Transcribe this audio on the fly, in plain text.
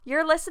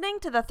You're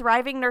listening to the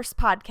Thriving Nurse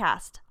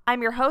Podcast.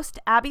 I'm your host,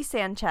 Abby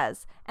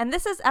Sanchez, and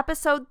this is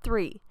episode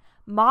 3,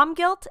 Mom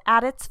Guilt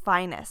at its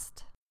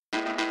Finest.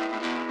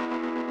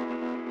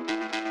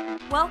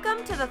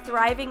 Welcome to the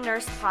Thriving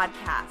Nurse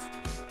Podcast.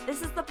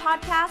 This is the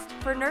podcast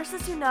for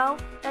nurses who know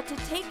that to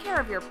take care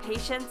of your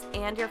patients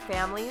and your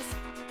families,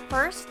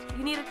 first,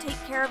 you need to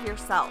take care of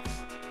yourself.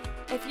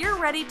 If you're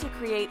ready to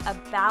create a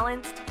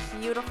balanced,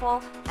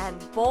 beautiful, and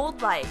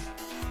bold life,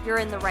 you're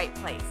in the right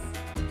place.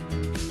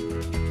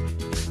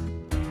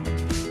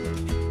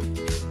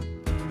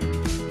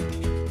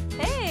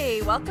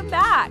 Hey, welcome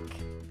back.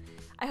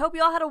 I hope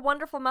you all had a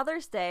wonderful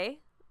Mother's Day.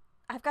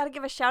 I've got to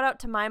give a shout out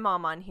to my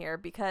mom on here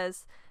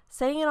because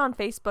saying it on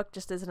Facebook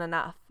just isn't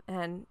enough.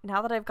 And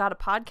now that I've got a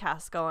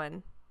podcast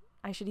going,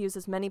 I should use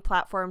as many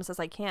platforms as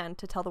I can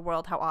to tell the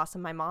world how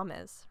awesome my mom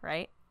is,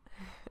 right?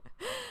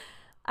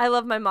 I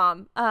love my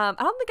mom. I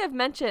don't think I've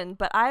mentioned,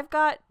 but I've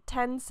got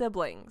 10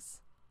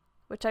 siblings,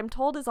 which I'm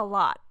told is a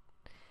lot.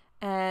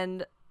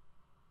 And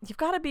you've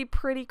got to be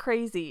pretty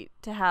crazy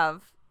to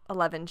have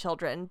 11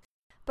 children.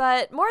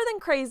 But more than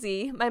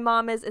crazy, my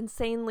mom is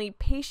insanely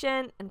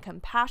patient and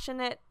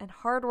compassionate and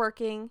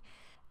hardworking,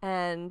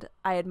 and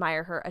I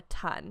admire her a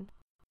ton.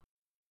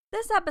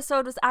 This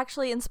episode was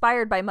actually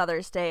inspired by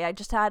Mother's Day. I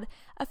just had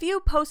a few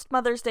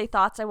post-Mother's Day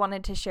thoughts I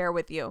wanted to share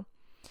with you.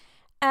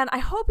 And I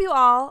hope you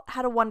all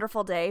had a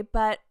wonderful day,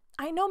 but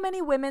I know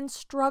many women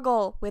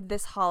struggle with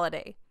this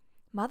holiday.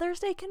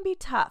 Mother's Day can be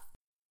tough.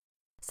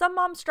 Some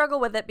moms struggle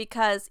with it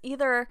because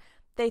either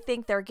they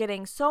think they're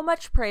getting so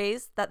much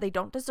praise that they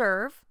don't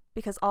deserve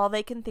because all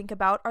they can think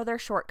about are their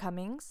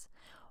shortcomings,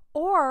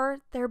 or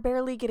they're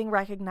barely getting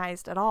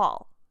recognized at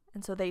all.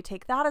 And so they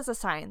take that as a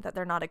sign that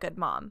they're not a good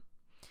mom.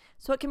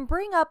 So it can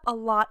bring up a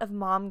lot of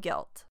mom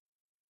guilt.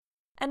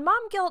 And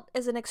mom guilt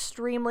is an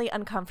extremely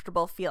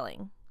uncomfortable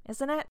feeling,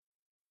 isn't it?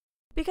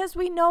 Because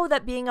we know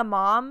that being a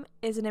mom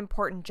is an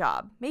important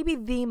job, maybe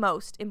the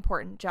most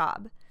important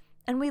job.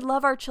 And we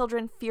love our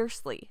children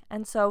fiercely,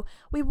 and so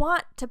we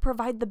want to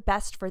provide the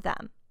best for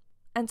them.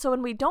 And so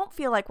when we don't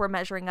feel like we're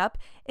measuring up,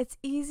 it's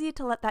easy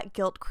to let that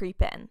guilt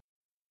creep in.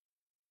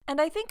 And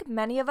I think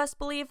many of us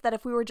believe that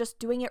if we were just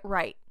doing it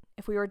right,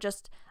 if we were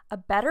just a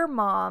better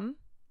mom,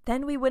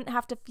 then we wouldn't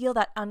have to feel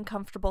that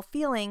uncomfortable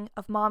feeling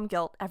of mom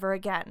guilt ever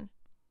again.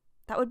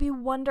 That would be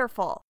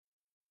wonderful.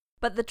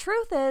 But the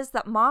truth is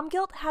that mom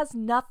guilt has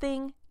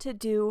nothing to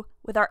do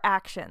with our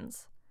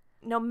actions.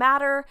 No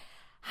matter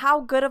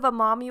how good of a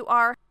mom you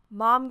are,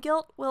 mom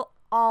guilt will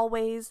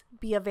always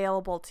be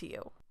available to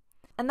you.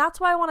 And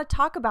that's why I want to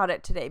talk about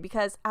it today,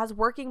 because as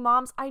working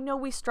moms, I know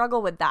we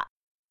struggle with that.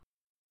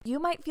 You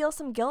might feel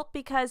some guilt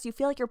because you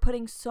feel like you're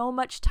putting so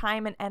much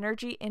time and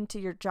energy into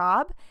your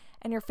job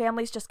and your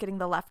family's just getting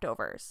the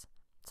leftovers.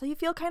 So you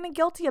feel kind of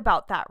guilty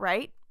about that,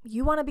 right?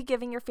 You want to be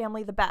giving your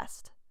family the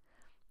best.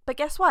 But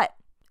guess what?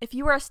 If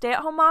you were a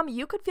stay-at-home mom,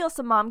 you could feel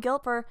some mom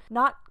guilt for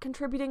not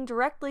contributing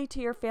directly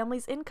to your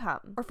family's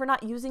income, or for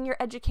not using your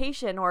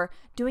education or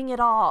doing it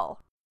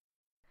all.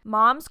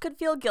 Moms could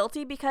feel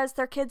guilty because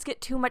their kids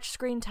get too much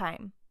screen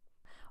time.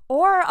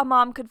 Or a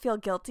mom could feel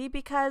guilty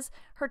because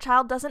her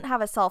child doesn't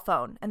have a cell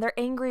phone and they're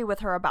angry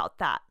with her about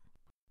that.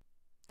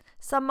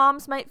 Some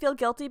moms might feel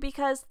guilty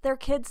because their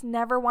kids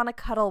never want to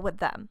cuddle with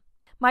them.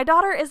 My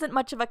daughter isn't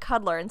much of a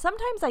cuddler, and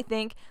sometimes I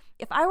think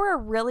if I were a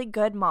really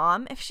good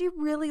mom, if she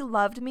really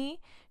loved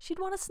me, she'd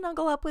want to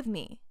snuggle up with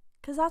me.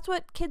 Because that's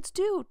what kids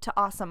do to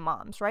awesome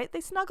moms, right?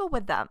 They snuggle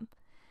with them.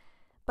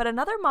 But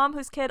another mom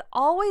whose kid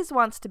always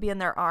wants to be in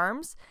their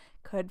arms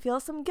could feel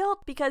some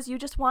guilt because you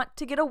just want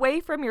to get away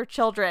from your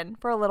children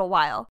for a little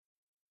while.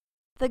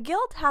 The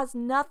guilt has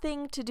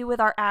nothing to do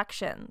with our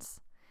actions.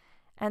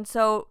 And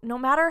so no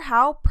matter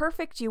how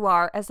perfect you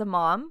are as a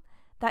mom,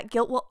 that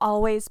guilt will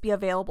always be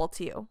available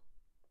to you.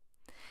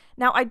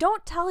 Now, I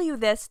don't tell you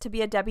this to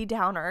be a Debbie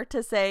Downer,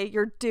 to say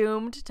you're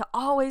doomed to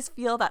always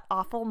feel that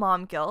awful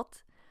mom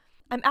guilt.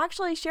 I'm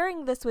actually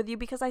sharing this with you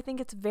because I think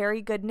it's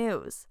very good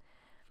news.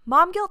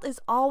 Mom guilt is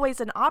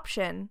always an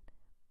option,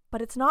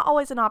 but it's not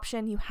always an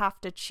option you have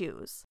to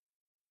choose.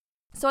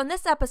 So in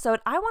this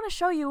episode, I want to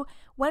show you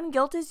when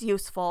guilt is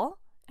useful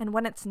and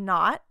when it's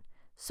not,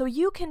 so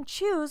you can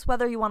choose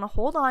whether you want to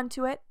hold on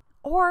to it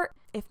or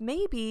if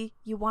maybe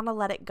you want to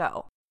let it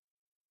go.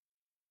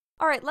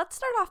 All right, let's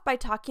start off by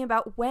talking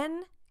about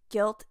when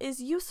guilt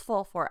is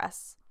useful for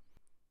us.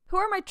 Who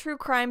are my true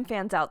crime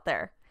fans out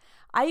there?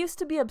 I used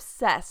to be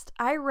obsessed.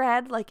 I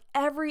read like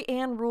every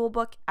Anne Rule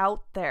book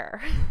out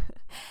there.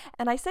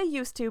 And I say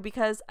used to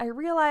because I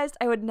realized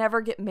I would never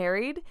get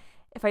married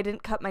if I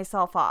didn't cut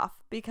myself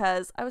off,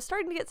 because I was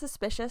starting to get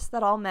suspicious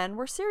that all men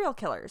were serial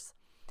killers.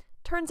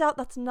 Turns out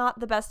that's not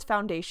the best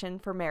foundation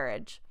for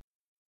marriage.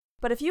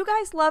 But if you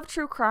guys love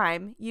true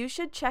crime, you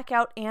should check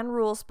out Anne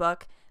Rule's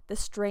book, The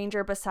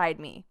Stranger Beside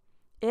Me.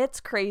 It's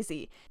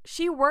crazy.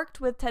 She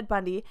worked with Ted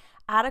Bundy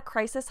at a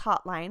crisis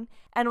hotline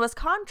and was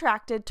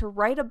contracted to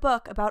write a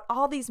book about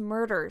all these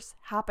murders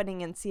happening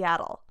in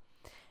Seattle.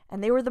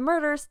 And they were the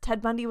murders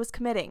Ted Bundy was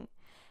committing.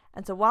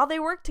 And so while they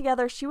worked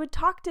together, she would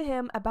talk to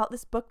him about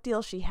this book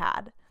deal she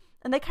had.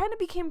 And they kind of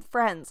became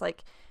friends.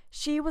 Like,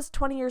 She was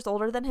 20 years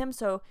older than him,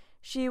 so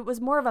she was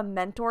more of a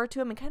mentor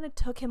to him and kind of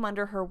took him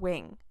under her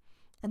wing.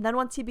 And then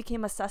once he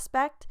became a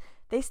suspect,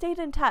 they stayed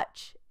in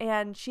touch,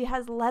 and she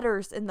has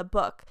letters in the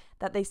book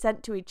that they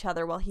sent to each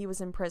other while he was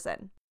in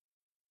prison.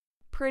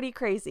 Pretty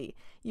crazy.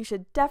 You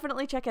should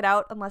definitely check it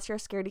out unless you're a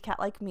scaredy cat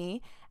like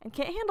me and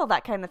can't handle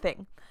that kind of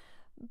thing.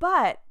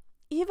 But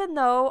even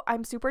though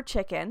I'm super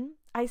chicken,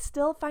 I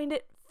still find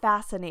it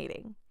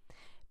fascinating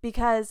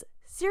because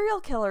serial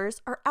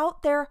killers are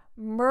out there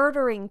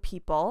murdering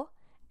people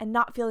and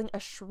not feeling a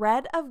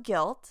shred of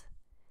guilt,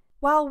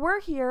 while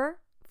we're here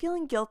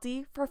feeling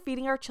guilty for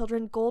feeding our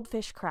children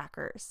goldfish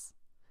crackers.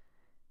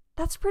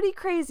 That's pretty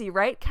crazy,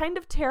 right? Kind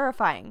of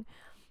terrifying.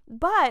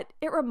 But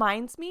it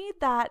reminds me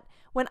that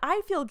when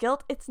I feel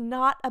guilt, it's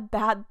not a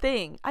bad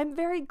thing. I'm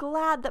very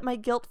glad that my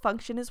guilt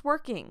function is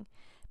working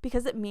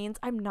because it means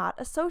I'm not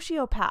a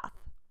sociopath.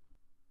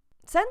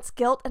 Since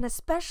guilt, and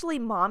especially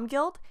mom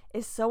guilt,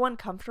 is so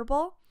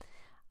uncomfortable,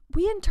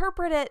 we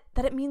interpret it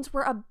that it means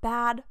we're a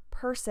bad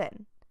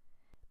person.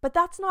 But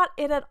that's not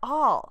it at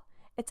all.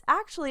 It's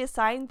actually a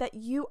sign that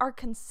you are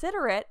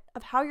considerate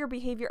of how your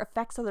behavior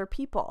affects other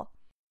people.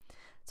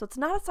 So it's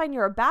not a sign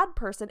you're a bad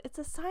person, it's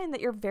a sign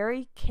that you're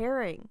very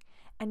caring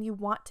and you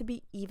want to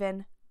be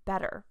even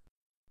better.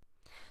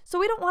 So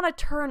we don't want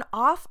to turn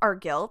off our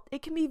guilt.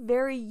 It can be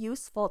very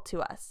useful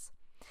to us.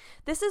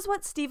 This is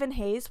what Stephen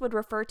Hayes would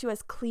refer to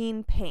as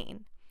clean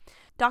pain.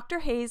 Dr.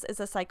 Hayes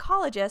is a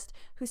psychologist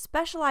who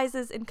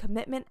specializes in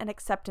commitment and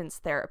acceptance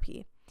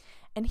therapy,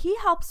 and he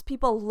helps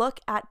people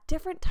look at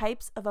different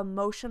types of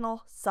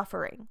emotional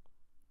suffering.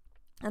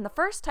 And the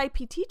first type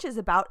he teaches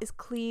about is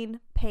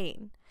clean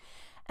pain.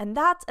 And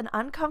that's an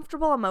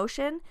uncomfortable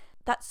emotion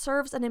that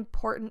serves an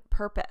important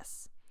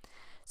purpose.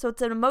 So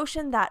it's an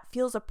emotion that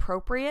feels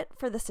appropriate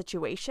for the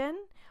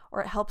situation,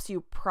 or it helps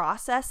you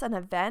process an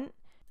event,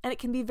 and it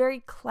can be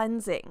very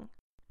cleansing.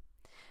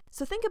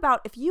 So think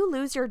about if you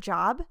lose your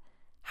job,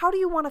 how do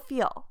you want to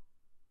feel?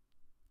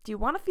 Do you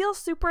want to feel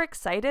super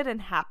excited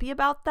and happy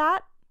about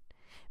that?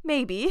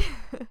 Maybe,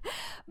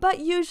 but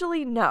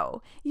usually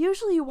no.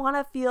 Usually you want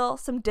to feel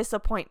some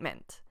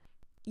disappointment.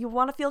 You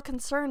want to feel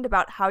concerned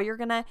about how you're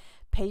going to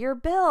pay your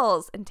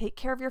bills and take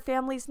care of your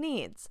family's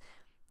needs.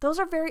 Those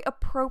are very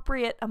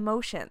appropriate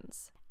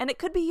emotions, and it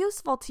could be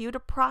useful to you to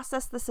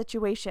process the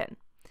situation.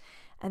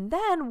 And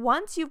then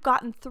once you've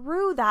gotten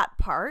through that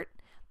part,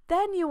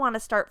 then you want to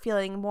start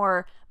feeling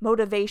more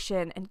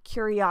motivation and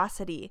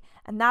curiosity,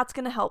 and that's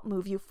going to help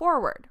move you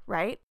forward,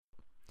 right?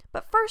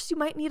 But first, you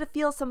might need to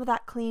feel some of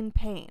that clean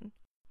pain.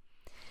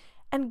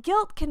 And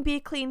guilt can be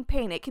clean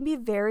pain. It can be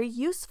very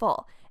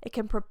useful. It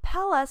can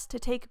propel us to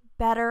take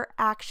better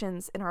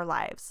actions in our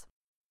lives.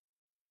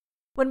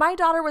 When my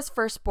daughter was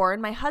first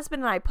born, my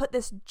husband and I put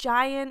this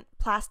giant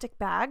plastic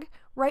bag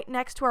right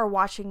next to our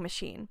washing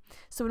machine.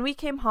 So when we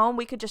came home,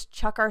 we could just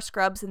chuck our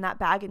scrubs in that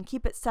bag and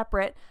keep it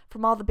separate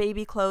from all the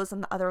baby clothes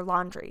and the other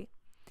laundry.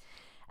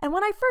 And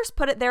when I first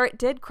put it there, it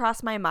did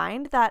cross my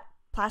mind that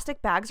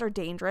plastic bags are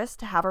dangerous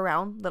to have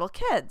around little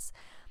kids.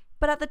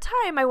 But at the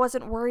time, I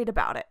wasn't worried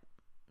about it.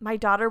 My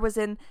daughter was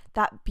in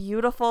that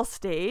beautiful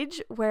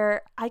stage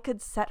where I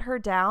could set her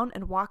down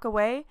and walk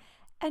away,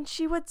 and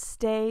she would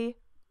stay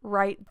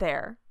right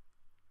there.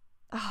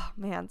 Oh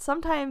man,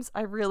 sometimes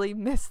I really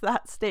miss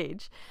that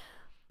stage.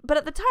 But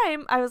at the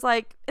time, I was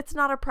like, it's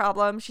not a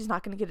problem. She's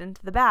not going to get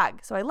into the bag.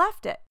 So I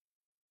left it.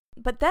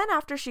 But then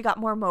after she got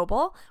more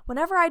mobile,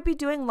 whenever I'd be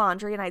doing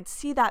laundry and I'd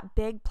see that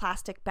big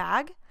plastic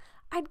bag,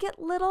 I'd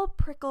get little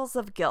prickles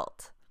of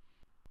guilt.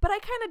 But I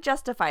kind of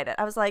justified it.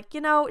 I was like,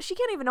 she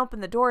can't even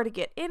open the door to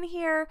get in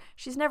here.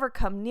 She's never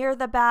come near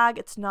the bag.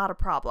 It's not a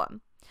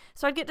problem.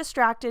 So I'd get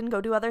distracted and go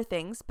do other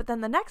things. But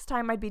then the next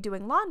time I'd be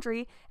doing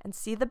laundry and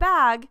see the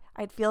bag,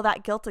 I'd feel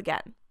that guilt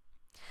again.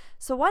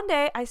 So one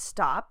day I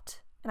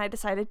stopped and I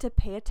decided to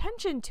pay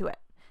attention to it.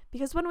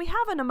 Because when we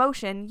have an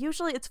emotion,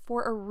 usually it's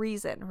for a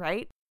reason,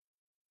 right?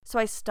 So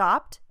I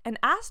stopped and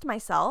asked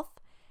myself,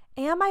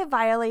 am I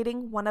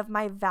violating one of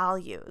my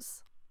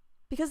values?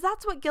 Because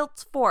that's what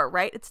guilt's for,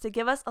 right? It's to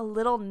give us a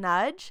little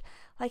nudge,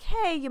 like,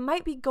 hey, you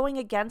might be going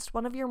against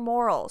one of your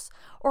morals,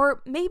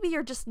 or maybe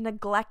you're just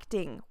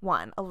neglecting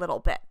one a little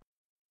bit.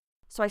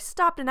 So I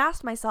stopped and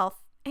asked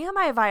myself, am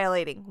I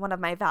violating one of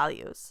my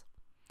values?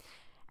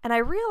 And I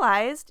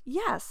realized,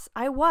 yes,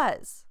 I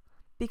was,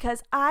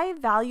 because I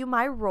value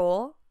my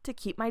role to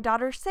keep my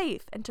daughter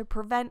safe and to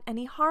prevent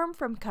any harm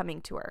from coming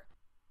to her.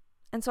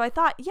 And so I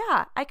thought,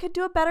 yeah, I could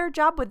do a better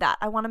job with that.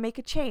 I want to make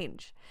a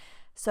change.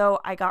 So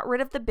I got rid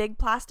of the big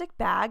plastic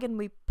bag and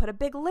we put a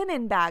big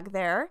linen bag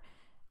there.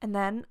 And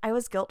then I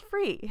was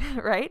guilt-free,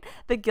 right?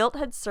 The guilt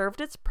had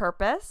served its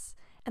purpose.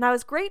 And I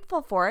was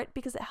grateful for it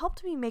because it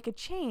helped me make a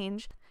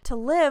change to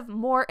live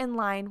more in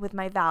line with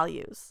my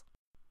values.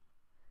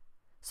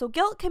 So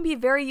guilt can be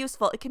very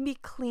useful. It can be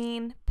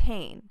clean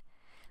pain.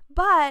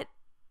 But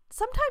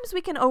sometimes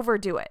we can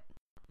overdo it.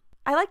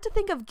 I like to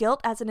think of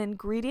guilt as an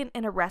ingredient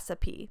in a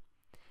recipe.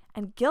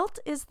 And guilt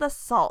is the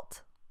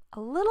salt. A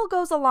little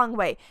goes a long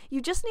way.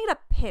 You just need a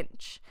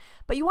pinch.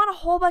 But you want a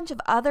whole bunch of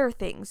other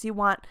things. You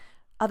want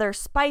other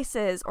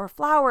spices or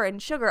flour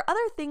and sugar,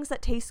 other things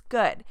that taste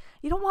good.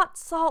 You don't want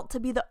salt to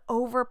be the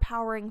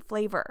overpowering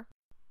flavor.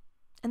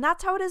 And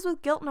that's how it is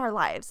with guilt in our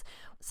lives.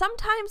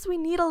 Sometimes we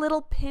need a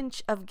little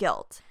pinch of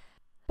guilt,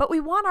 but we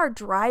want our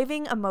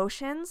driving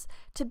emotions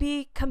to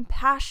be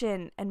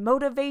compassion and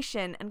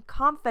motivation and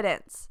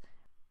confidence.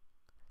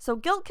 So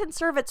guilt can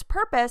serve its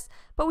purpose,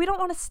 but we don't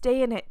want to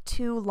stay in it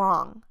too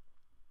long.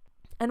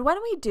 And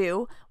when we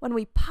do, when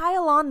we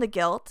pile on the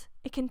guilt,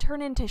 it can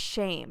turn into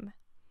shame.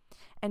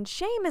 And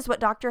shame is what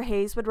Dr.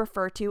 Hayes would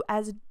refer to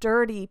as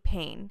dirty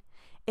pain.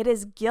 It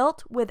is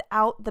guilt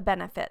without the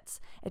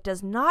benefits. It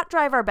does not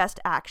drive our best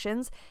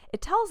actions.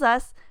 It tells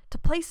us to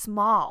play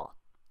small.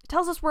 It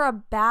tells us we're a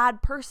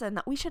bad person,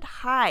 that we should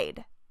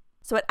hide.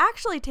 So it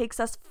actually takes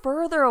us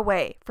further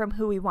away from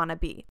who we want to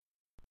be.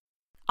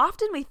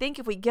 Often we think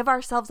if we give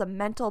ourselves a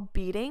mental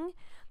beating,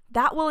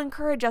 that will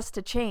encourage us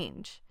to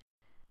change.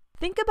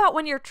 Think about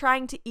when you're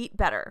trying to eat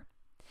better.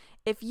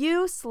 If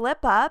you slip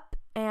up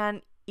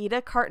and eat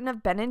a carton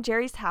of Ben &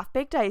 Jerry's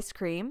half-baked ice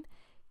cream,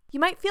 you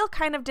might feel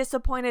kind of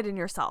disappointed in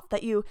yourself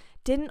that you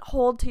didn't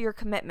hold to your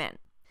commitment.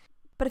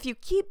 But if you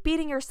keep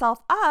beating yourself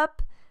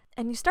up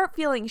and you start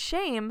feeling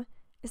shame,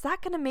 is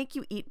that going to make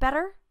you eat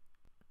better?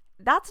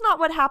 That's not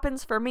what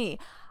happens for me.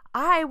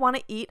 I want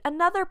to eat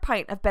another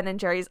pint of Ben &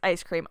 Jerry's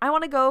ice cream. I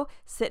want to go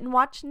sit and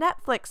watch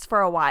Netflix for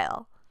a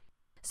while.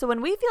 So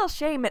when we feel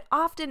shame, it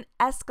often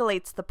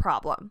escalates the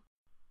problem.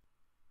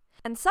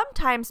 And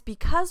sometimes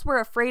because we're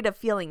afraid of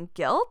feeling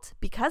guilt,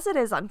 because it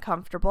is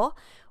uncomfortable,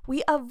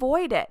 we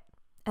avoid it.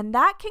 And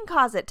that can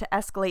cause it to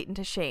escalate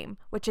into shame,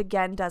 which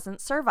again doesn't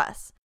serve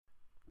us.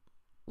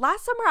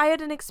 Last summer, I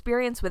had an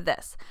experience with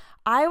this.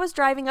 I was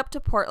driving up to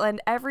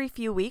Portland every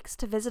few weeks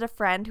to visit a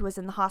friend who was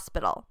in the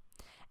hospital.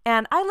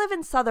 And I live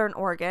in Southern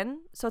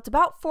Oregon, so it's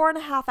about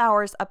 4.5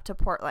 hours up to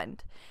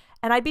Portland.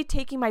 And I'd be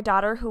taking my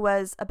daughter, who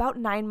was about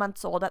 9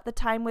 months old at the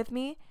time, with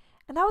me.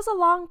 And that was a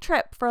long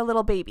trip for a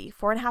little baby.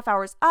 4.5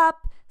 hours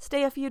up,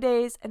 stay a few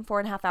days, and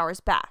 4.5 hours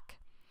back.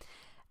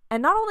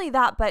 And not only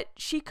that, but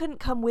she couldn't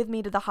come with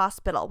me to the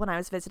hospital when I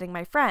was visiting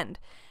my friend.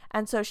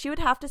 And so she would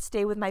have to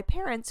stay with my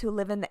parents who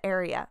live in the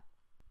area.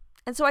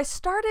 And so I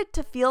started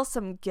to feel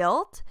some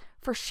guilt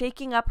for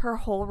shaking up her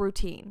whole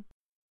routine.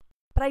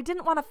 But I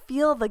didn't want to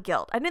feel the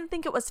guilt. I didn't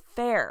think it was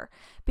fair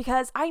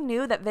because I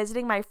knew that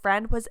visiting my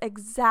friend was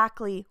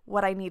exactly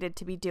what I needed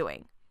to be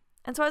doing.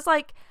 And so I was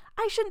like,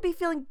 I shouldn't be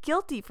feeling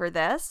guilty for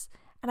this.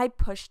 And I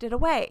pushed it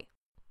away.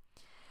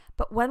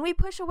 But when we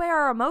push away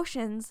our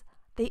emotions,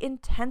 they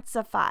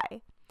intensify.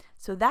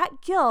 So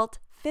that guilt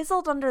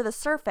fizzled under the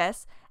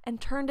surface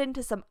and turned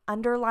into some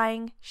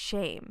underlying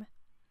shame.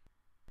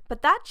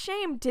 But that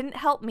shame didn't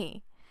help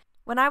me.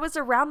 When I was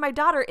around my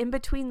daughter in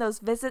between those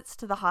visits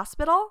to the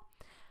hospital,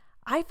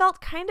 I felt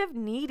kind of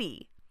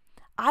needy.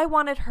 I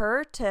wanted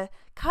her to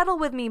cuddle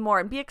with me more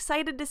and be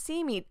excited to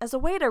see me as a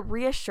way to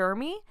reassure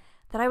me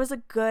that I was a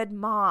good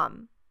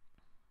mom.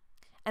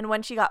 And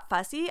when she got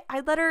fussy,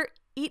 I'd let her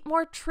eat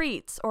more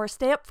treats or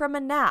stay up from a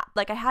nap.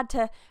 Like I had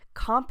to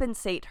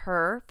compensate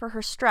her for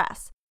her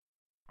stress.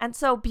 And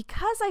so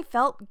because I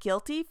felt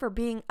guilty for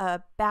being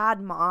a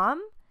bad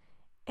mom,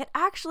 it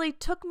actually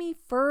took me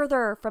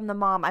further from the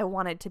mom I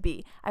wanted to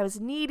be. I was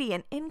needy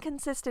and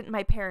inconsistent in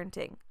my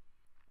parenting.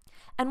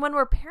 And when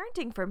we're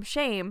parenting from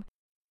shame,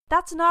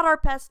 that's not our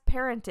best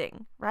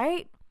parenting,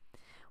 right?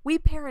 We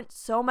parent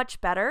so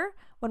much better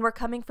when we're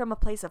coming from a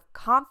place of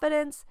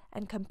confidence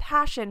and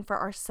compassion for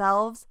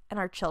ourselves and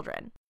our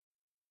children.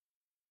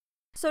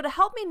 So to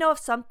help me know if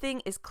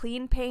something is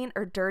clean pain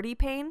or dirty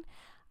pain,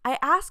 I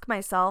ask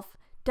myself,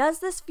 does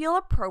this feel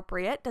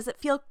appropriate? Does it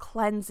feel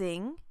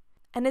cleansing?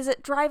 And is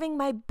it driving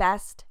my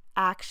best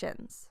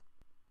actions?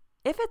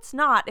 If it's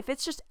not, if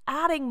it's just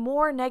adding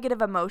more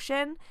negative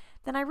emotion,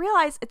 then I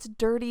realize it's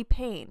dirty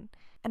pain.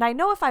 And I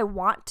know if I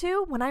want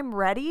to, when I'm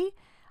ready,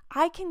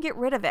 I can get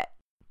rid of it.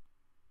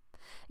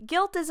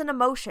 Guilt is an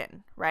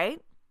emotion,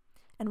 right?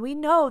 And we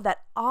know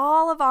that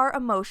all of our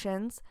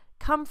emotions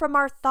come from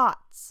our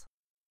thoughts.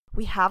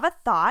 We have a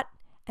thought,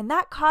 and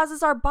that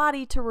causes our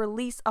body to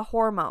release a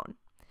hormone.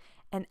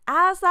 And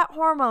as that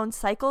hormone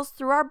cycles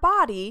through our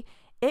body,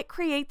 it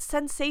creates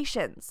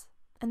sensations.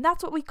 And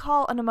that's what we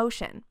call an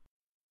emotion.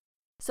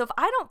 So if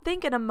I don't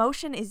think an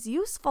emotion is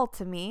useful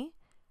to me,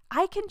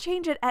 I can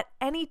change it at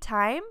any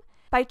time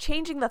by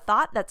changing the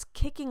thought that's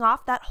kicking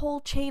off that whole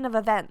chain of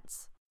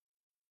events.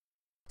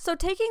 So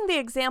taking the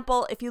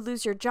example, if you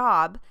lose your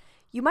job,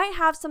 you might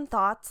have some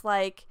thoughts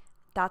like,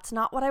 that's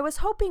not what I was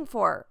hoping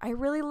for. I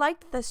really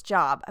liked this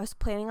job. I was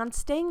planning on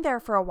staying there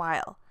for a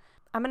while.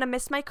 I'm going to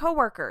miss my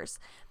coworkers.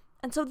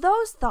 And so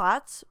those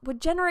thoughts would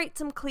generate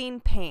some clean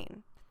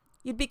pain.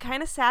 You'd be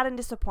kind of sad and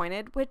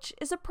disappointed, which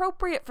is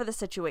appropriate for the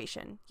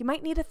situation. You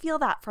might need to feel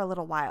that for a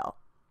little while.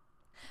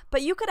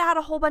 But you could add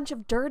a whole bunch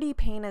of dirty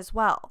pain as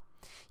well.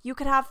 You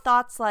could have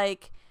thoughts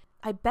like,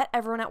 I bet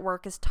everyone at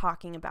work is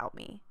talking about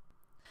me.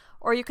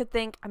 Or you could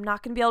think, I'm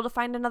not going to be able to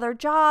find another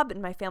job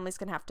and my family's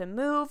going to have to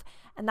move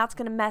and that's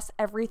going to mess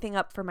everything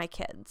up for my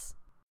kids.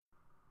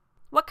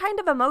 What kind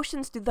of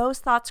emotions do those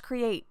thoughts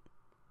create?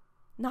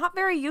 not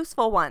very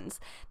useful ones.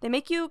 They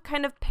make you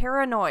kind of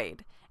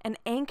paranoid and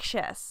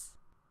anxious.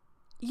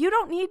 You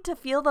don't need to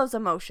feel those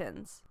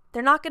emotions.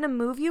 They're not going to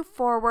move you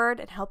forward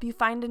and help you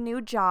find a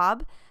new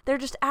job. They're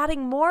just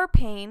adding more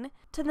pain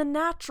to the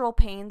natural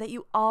pain that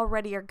you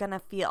already are going to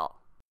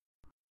feel.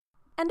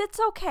 And it's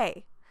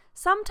okay.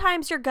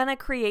 Sometimes you're going to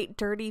create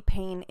dirty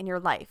pain in your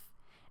life,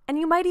 and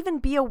you might even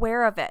be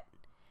aware of it.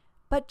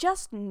 But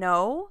just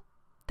know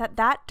that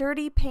that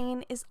dirty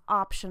pain is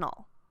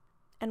optional.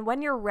 And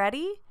when you're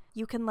ready,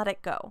 you can let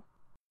it go.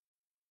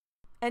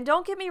 And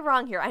don't get me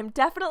wrong here. I'm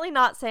definitely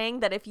not saying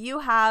that if you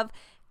have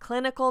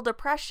clinical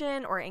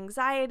depression or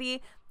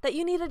anxiety, that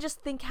you need to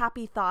just think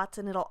happy thoughts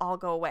and it'll all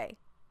go away.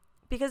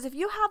 Because if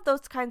you have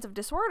those kinds of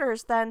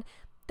disorders, then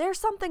there's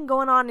something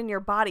going on in your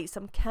body,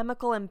 some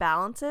chemical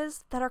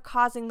imbalances that are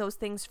causing those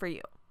things for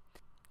you.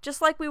 Just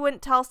like we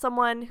wouldn't tell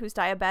someone who's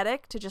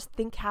diabetic to just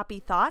think happy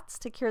thoughts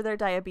to cure their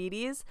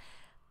diabetes,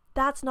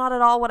 that's not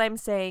at all what I'm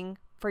saying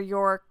for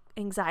your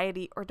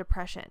anxiety or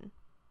depression.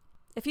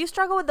 If you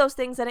struggle with those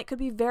things, then it could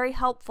be very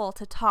helpful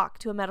to talk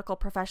to a medical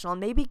professional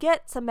and maybe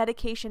get some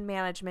medication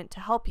management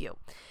to help you.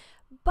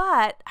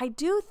 But I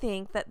do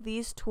think that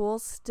these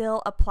tools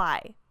still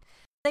apply.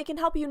 They can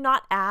help you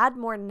not add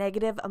more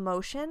negative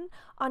emotion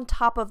on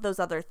top of those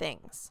other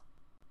things.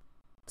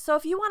 So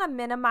if you want to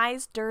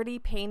minimize dirty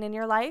pain in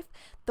your life,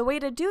 the way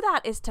to do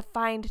that is to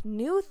find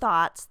new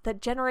thoughts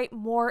that generate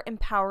more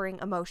empowering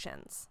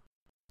emotions.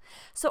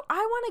 So I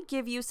want to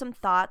give you some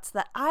thoughts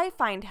that I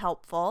find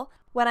helpful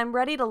when I'm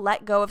ready to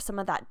let go of some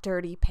of that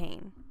dirty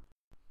pain.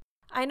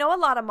 I know a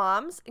lot of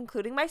moms,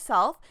 including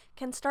myself,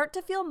 can start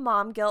to feel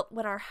mom guilt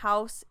when our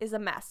house is a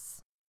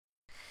mess.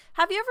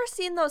 Have you ever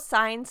seen those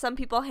signs some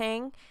people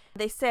hang?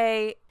 They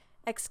say,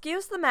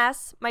 "Excuse the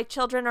mess, my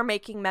children are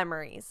making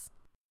memories."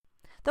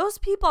 Those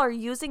people are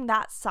using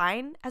that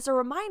sign as a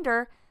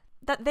reminder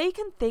that they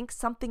can think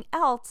something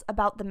else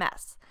about the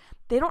mess.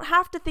 They don't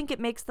have to think it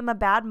makes them a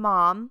bad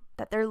mom,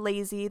 that they're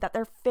lazy, that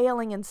they're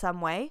failing in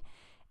some way.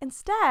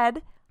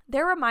 Instead,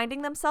 they're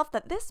reminding themselves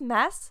that this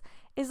mess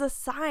is a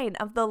sign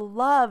of the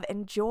love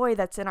and joy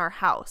that's in our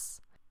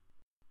house.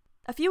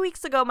 A few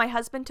weeks ago, my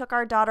husband took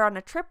our daughter on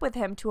a trip with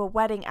him to a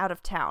wedding out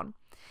of town,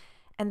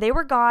 and they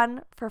were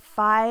gone for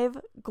 5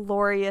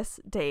 glorious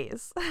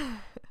days.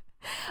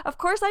 Of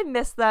course, I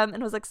missed them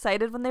and was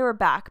excited when they were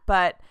back,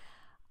 but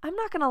I'm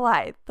not gonna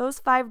lie, those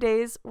 5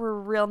 days were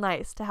real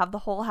nice to have the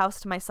whole house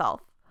to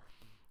myself.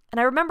 And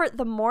I remember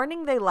the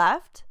morning they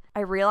left, I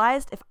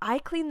realized if I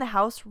clean the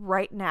house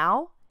right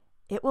now,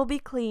 it will be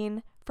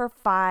clean for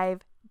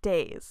 5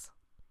 days.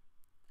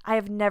 I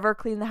have never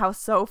cleaned the house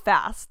so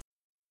fast.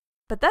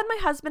 But then my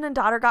husband and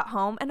daughter got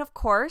home, and of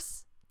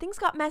course, things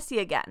got messy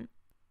again.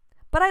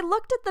 But I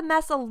looked at the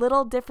mess a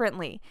little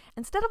differently.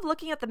 Instead of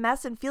looking at the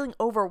mess and feeling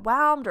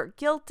overwhelmed or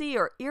guilty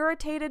or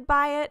irritated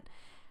by it,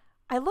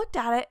 I looked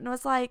at it and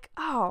was like,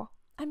 oh,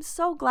 I'm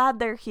so glad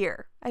they're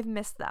here. I've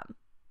missed them.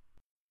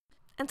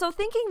 And so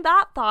thinking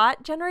that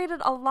thought generated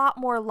a lot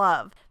more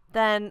love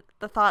than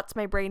the thoughts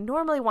my brain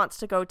normally wants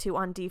to go to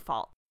on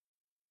default.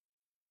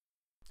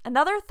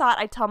 Another thought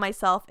I tell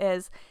myself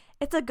is,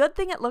 it's a good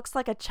thing it looks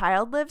like a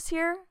child lives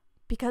here,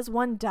 because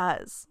one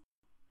does.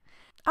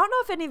 I don't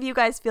know if any of you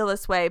guys feel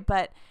this way,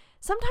 but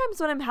sometimes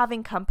when I'm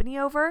having company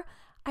over,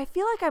 I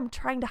feel like I'm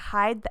trying to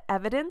hide the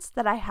evidence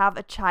that I have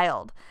a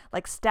child,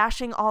 like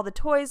stashing all the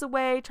toys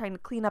away, trying to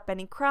clean up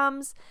any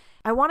crumbs.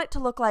 I want it to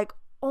look like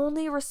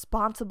only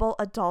responsible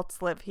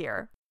adults live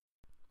here.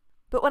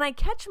 But when I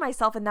catch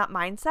myself in that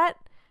mindset,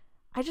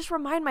 I just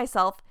remind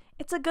myself,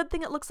 it's a good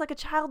thing it looks like a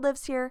child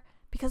lives here,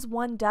 because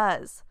one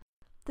does.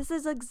 This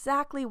is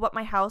exactly what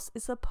my house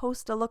is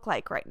supposed to look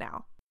like right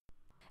now.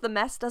 The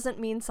mess doesn't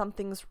mean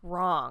something's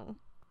wrong.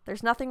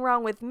 There's nothing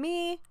wrong with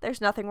me.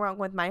 There's nothing wrong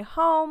with my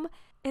home.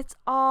 It's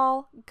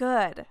all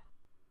good.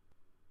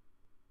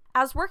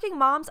 As working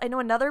moms, I know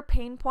another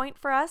pain point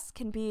for us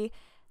can be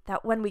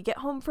that when we get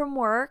home from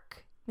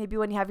work, maybe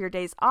when you have your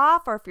days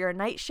off, or if you're a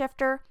night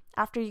shifter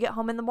after you get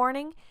home in the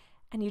morning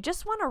and you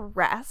just want to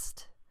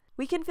rest,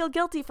 we can feel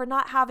guilty for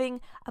not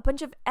having a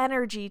bunch of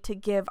energy to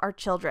give our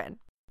children.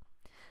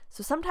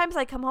 So sometimes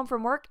I come home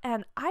from work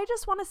and I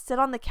just want to sit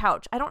on the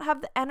couch. I don't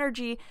have the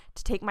energy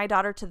to take my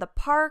daughter to the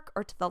park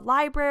or to the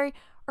library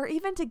or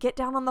even to get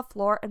down on the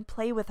floor and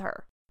play with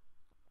her.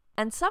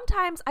 And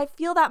sometimes I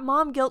feel that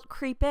mom guilt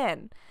creep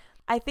in.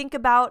 I think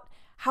about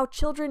how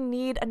children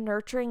need a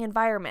nurturing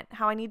environment,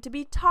 how I need to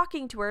be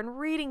talking to her and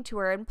reading to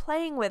her and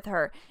playing with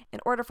her in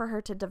order for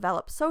her to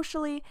develop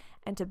socially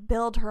and to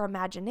build her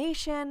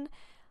imagination.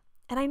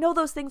 And I know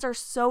those things are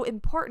so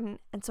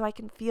important, and so I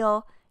can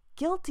feel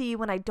guilty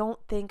when I don't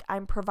think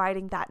I'm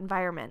providing that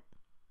environment.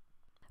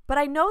 But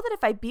I know that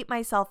if I beat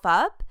myself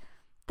up,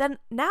 then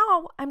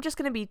now I'm just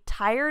going to be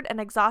tired and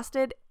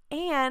exhausted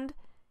and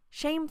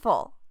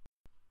shameful.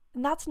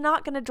 And that's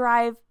not going to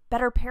drive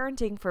better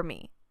parenting for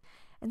me.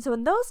 And so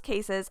in those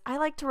cases, I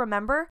like to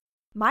remember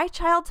my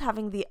child's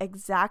having the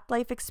exact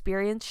life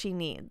experience she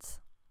needs.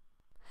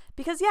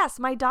 Because yes,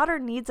 my daughter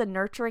needs a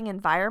nurturing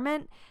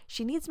environment.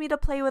 She needs me to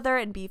play with her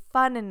and be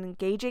fun and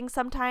engaging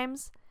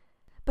sometimes.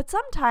 But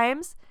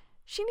sometimes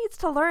she needs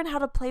to learn how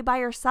to play by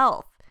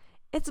herself.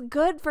 It's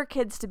good for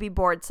kids to be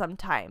bored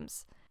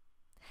sometimes.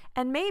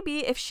 And maybe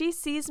if she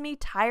sees me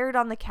tired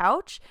on the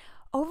couch,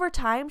 over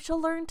time,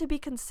 she'll learn to be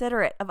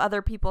considerate of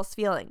other people's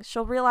feelings.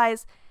 She'll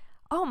realize,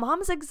 oh,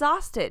 mom's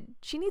exhausted.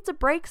 She needs a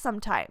break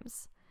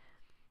sometimes.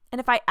 And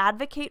if I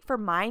advocate for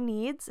my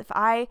needs, if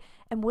I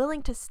am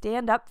willing to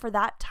stand up for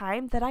that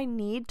time that I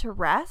need to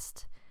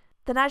rest,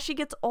 then as she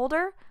gets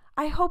older,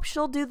 I hope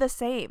she'll do the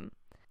same.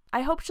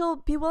 I hope she'll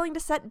be willing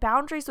to set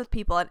boundaries with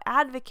people and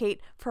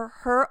advocate for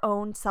her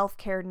own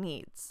self-care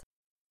needs.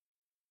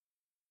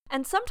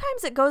 And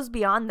sometimes it goes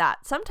beyond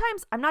that.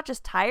 Sometimes I'm not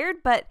just tired,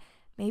 but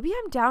maybe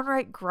I'm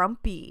downright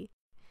grumpy.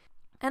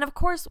 And of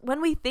course,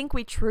 when we think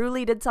we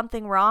truly did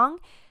something wrong,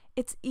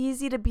 it's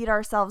easy to beat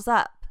ourselves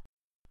up.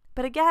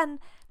 But again,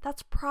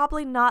 that's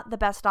probably not the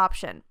best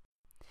option.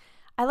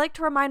 I like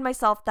to remind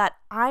myself that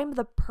I'm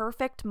the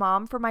perfect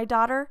mom for my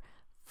daughter,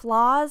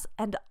 flaws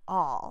and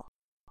all.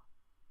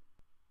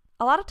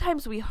 A lot of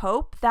times we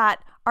hope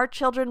that our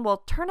children will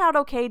turn out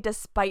okay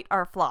despite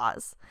our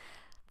flaws,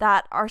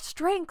 that our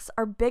strengths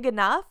are big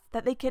enough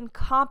that they can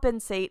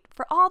compensate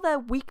for all the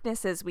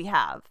weaknesses we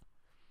have.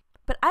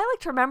 But I like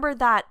to remember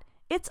that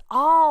it's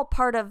all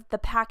part of the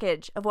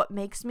package of what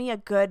makes me a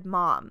good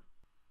mom.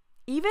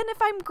 Even if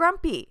I'm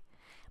grumpy,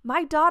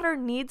 my daughter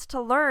needs to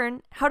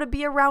learn how to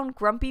be around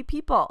grumpy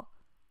people.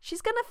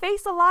 She's going to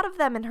face a lot of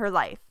them in her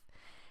life.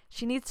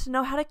 She needs to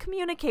know how to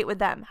communicate with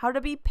them, how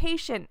to be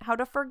patient, how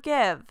to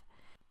forgive.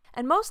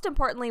 And most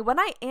importantly, when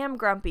I am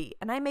grumpy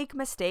and I make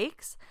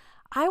mistakes,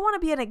 I want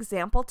to be an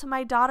example to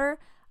my daughter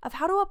of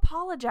how to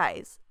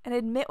apologize and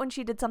admit when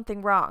she did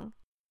something wrong.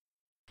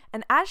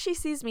 And as she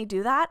sees me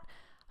do that,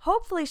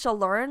 hopefully she'll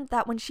learn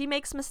that when she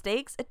makes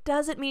mistakes, it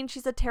doesn't mean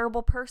she's a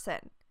terrible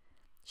person.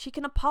 She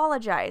can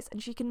apologize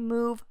and she can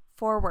move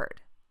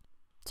forward.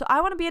 So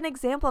I want to be an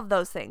example of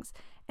those things.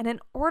 And in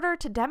order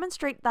to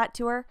demonstrate that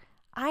to her,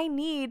 I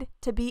need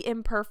to be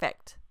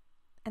imperfect.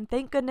 And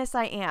thank goodness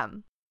I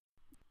am.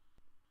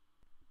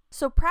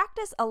 So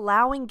practice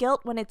allowing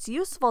guilt when it's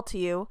useful to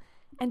you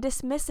and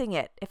dismissing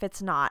it if it's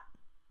not.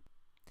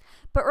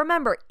 But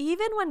remember,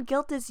 even when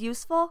guilt is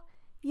useful,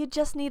 you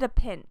just need a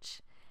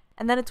pinch.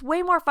 And then it's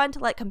way more fun to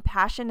let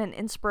compassion and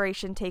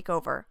inspiration take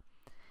over.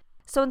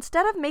 So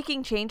instead of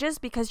making changes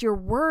because you're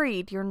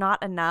worried you're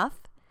not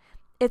enough,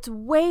 it's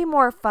way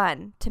more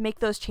fun to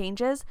make those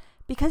changes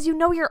because you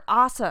know you're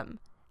awesome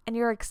and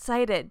you're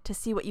excited to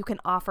see what you can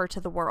offer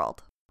to the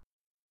world.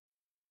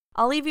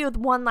 I'll leave you with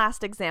one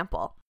last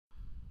example.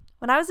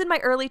 When I was in my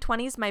early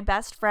 20s, my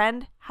best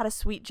friend had a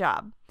sweet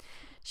job.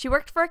 She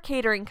worked for a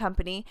catering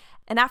company,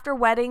 and after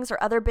weddings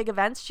or other big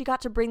events, she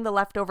got to bring the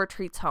leftover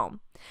treats home.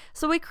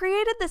 So we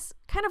created this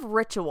kind of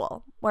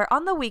ritual where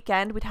on the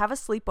weekend, we'd have a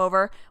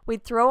sleepover,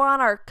 we'd throw on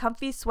our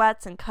comfy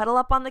sweats and cuddle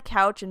up on the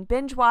couch and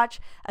binge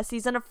watch a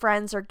season of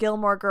Friends or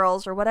Gilmore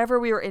Girls or whatever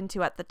we were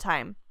into at the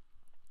time.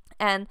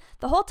 And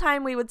the whole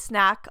time we would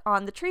snack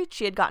on the treats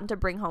she had gotten to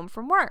bring home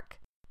from work.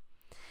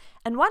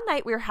 And one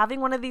night we were having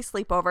one of these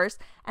sleepovers,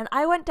 and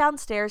I went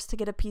downstairs to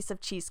get a piece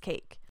of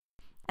cheesecake.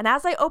 And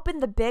as I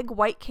opened the big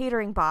white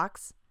catering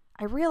box,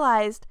 I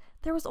realized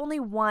there was only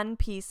one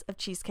piece of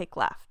cheesecake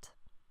left.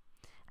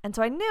 And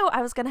so I knew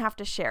I was going to have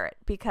to share it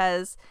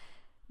because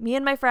me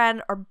and my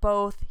friend are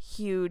both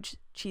huge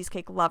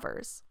cheesecake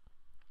lovers.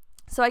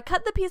 So I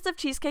cut the piece of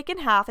cheesecake in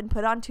half and put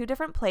it on 2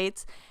 different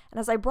plates. And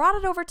as I brought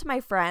it over to my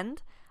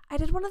friend, I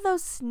did one of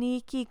those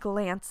sneaky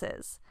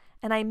glances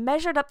and I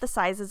measured up the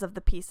sizes of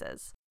the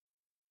pieces.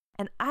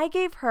 And I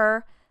gave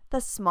her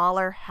the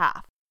smaller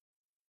half.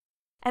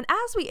 And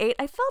as we ate,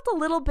 I felt a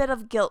little bit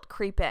of guilt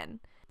creep in.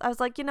 I was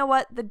like, you know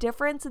what? The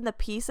difference in the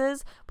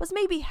pieces was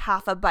maybe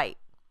half a bite.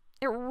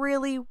 It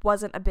really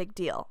wasn't a big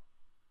deal.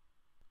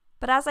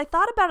 But as I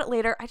thought about it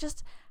later, I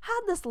just had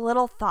this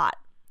little thought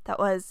that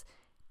was,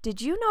 did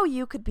you know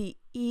you could be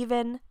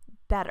even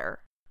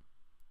better?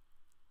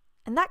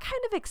 And that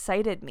kind of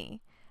excited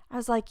me. I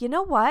was like, you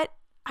know what?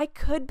 I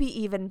could be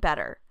even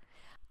better.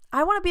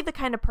 I want to be the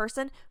kind of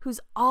person who's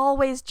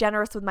always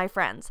generous with my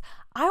friends.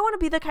 I want to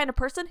be the kind of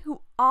person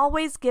who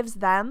always gives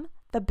them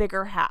the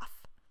bigger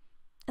half.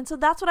 And so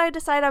that's what I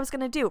decided I was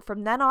going to do.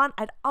 From then on,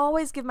 I'd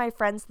always give my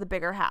friends the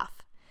bigger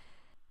half.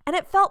 And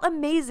it felt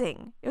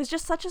amazing. It was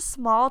just such a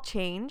small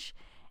change.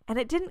 And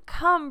it didn't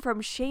come from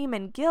shame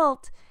and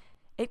guilt.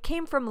 It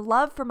came from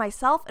love for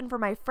myself and for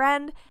my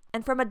friend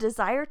and from a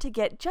desire to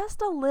get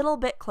just a little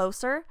bit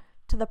closer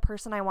to the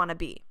person I want to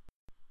be.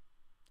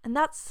 And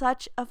that's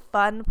such a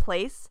fun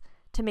place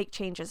to make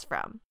changes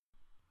from.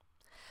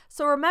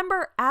 So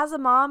remember, as a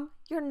mom,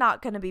 you're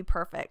not going to be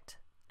perfect,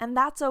 and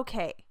that's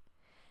okay.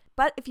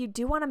 But if you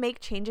do want to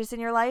make changes in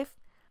your life,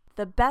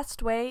 the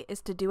best way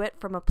is to do it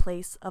from a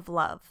place of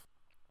love.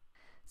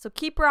 So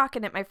keep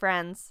rocking it, my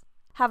friends.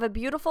 Have a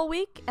beautiful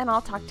week, and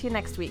I'll talk to you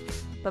next week.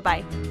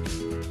 Bye-bye.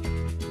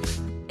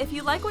 If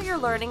you like what you're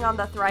learning on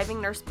the Thriving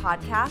Nurse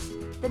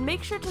podcast, then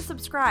make sure to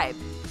subscribe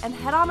and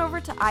head on over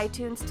to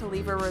iTunes to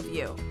leave a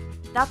review.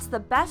 That's the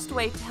best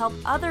way to help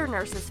other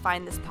nurses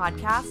find this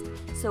podcast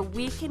so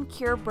we can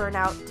cure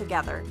burnout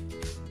together.